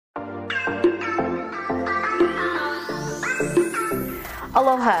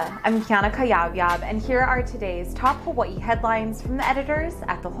Aloha, I'm Kiana Kayabyab, and here are today's top Hawaii headlines from the editors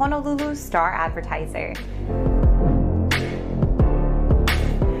at the Honolulu Star-Advertiser.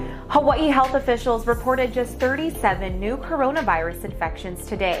 Hawaii health officials reported just 37 new coronavirus infections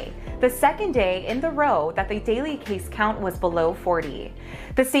today, the second day in the row that the daily case count was below 40.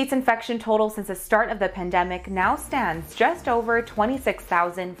 The state's infection total since the start of the pandemic now stands just over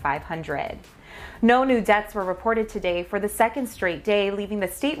 26,500. No new deaths were reported today for the second straight day, leaving the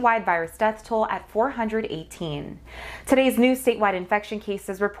statewide virus death toll at 418. Today's new statewide infection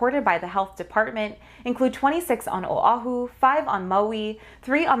cases reported by the health department include 26 on Oahu, 5 on Maui,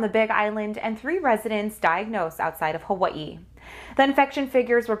 3 on the Big Island, and 3 residents diagnosed outside of Hawaii. The infection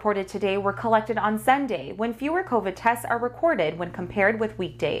figures reported today were collected on Sunday, when fewer COVID tests are recorded when compared with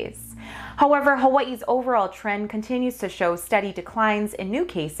weekdays. However, Hawaii's overall trend continues to show steady declines in new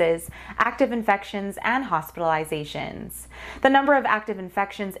cases, active infections, and hospitalizations. The number of active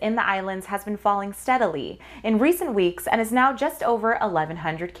infections in the islands has been falling steadily in recent weeks and is now just over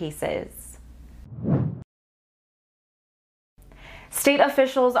 1,100 cases. State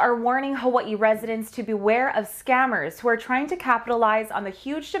officials are warning Hawaii residents to beware of scammers who are trying to capitalize on the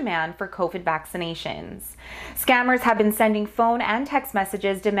huge demand for COVID vaccinations. Scammers have been sending phone and text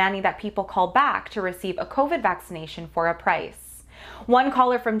messages demanding that people call back to receive a COVID vaccination for a price. One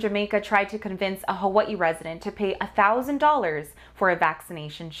caller from Jamaica tried to convince a Hawaii resident to pay $1,000 for a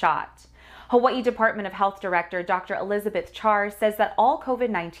vaccination shot. Hawaii Department of Health Director Dr. Elizabeth Char says that all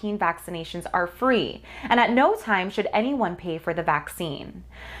COVID-19 vaccinations are free, and at no time should anyone pay for the vaccine.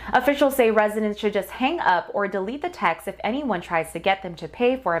 Officials say residents should just hang up or delete the text if anyone tries to get them to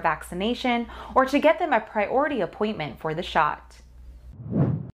pay for a vaccination or to get them a priority appointment for the shot.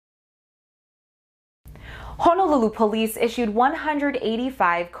 Honolulu police issued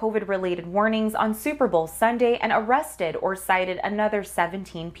 185 COVID-related warnings on Super Bowl Sunday and arrested or cited another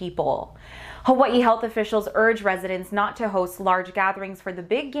 17 people. Hawaii health officials urge residents not to host large gatherings for the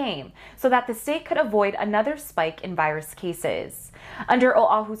big game so that the state could avoid another spike in virus cases. Under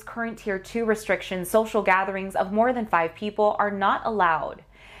Oahu's current Tier 2 restrictions, social gatherings of more than 5 people are not allowed.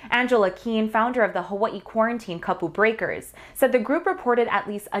 Angela Keene, founder of the Hawaii Quarantine Kapu Breakers, said the group reported at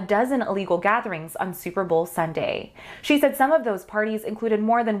least a dozen illegal gatherings on Super Bowl Sunday. She said some of those parties included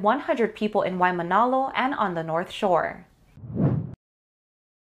more than 100 people in Waimanalo and on the North Shore.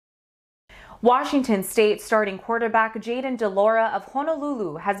 Washington State starting quarterback Jayden de Laura of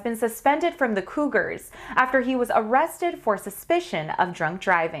Honolulu has been suspended from the Cougars after he was arrested for suspicion of drunk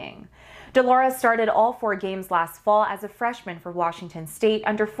driving. De Laura started all 4 games last fall as a freshman for Washington State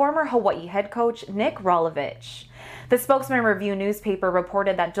under former Hawaii head coach Nick Rolovich. The Spokesman Review newspaper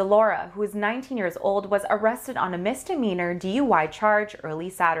reported that De Laura, who is 19 years old, was arrested on a misdemeanor DUI charge early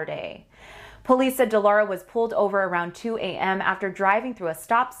Saturday. Police said De Laura was pulled over around 2 a.m. after driving through a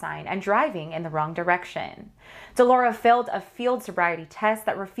stop sign and driving in the wrong direction. De Laura failed a field sobriety test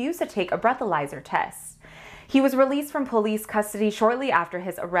that refused to take a breathalyzer test. He was released from police custody shortly after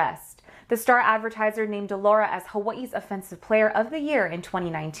his arrest. The Star-Advertiser named De Laura as Hawaii's Offensive Player of the Year in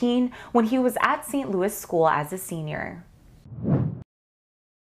 2019 when he was at St. Louis School as a senior.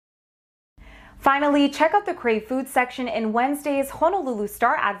 Finally, check out the Crave Food section in Wednesday's Honolulu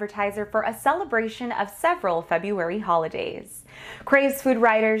Star-Advertiser for a celebration of several February holidays. Crave's food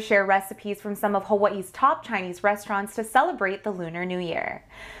writers share recipes from some of Hawaii's top Chinese restaurants to celebrate the Lunar New Year.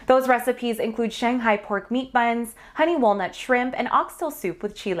 Those recipes include Shanghai pork meat buns, honey walnut shrimp, and oxtail soup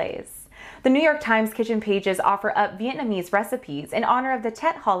with chiles. The New York Times kitchen pages offer up Vietnamese recipes in honor of the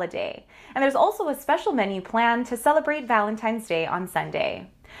Tet holiday, and there's also a special menu planned to celebrate Valentine's Day on Sunday.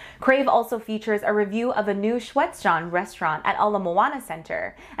 Crave also features a review of a new Schwetzjan restaurant at Ala Moana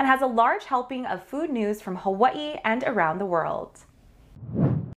Center and has a large helping of food news from Hawaii and around the world.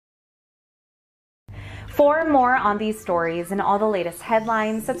 For more on these stories and all the latest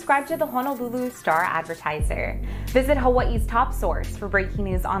headlines, subscribe to the Honolulu Star-Advertiser. Visit Hawaii's top source for breaking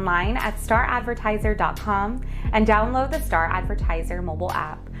news online at staradvertiser.com and download the Star-Advertiser mobile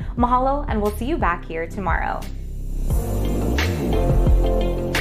app. Mahalo, and we'll see you back here tomorrow.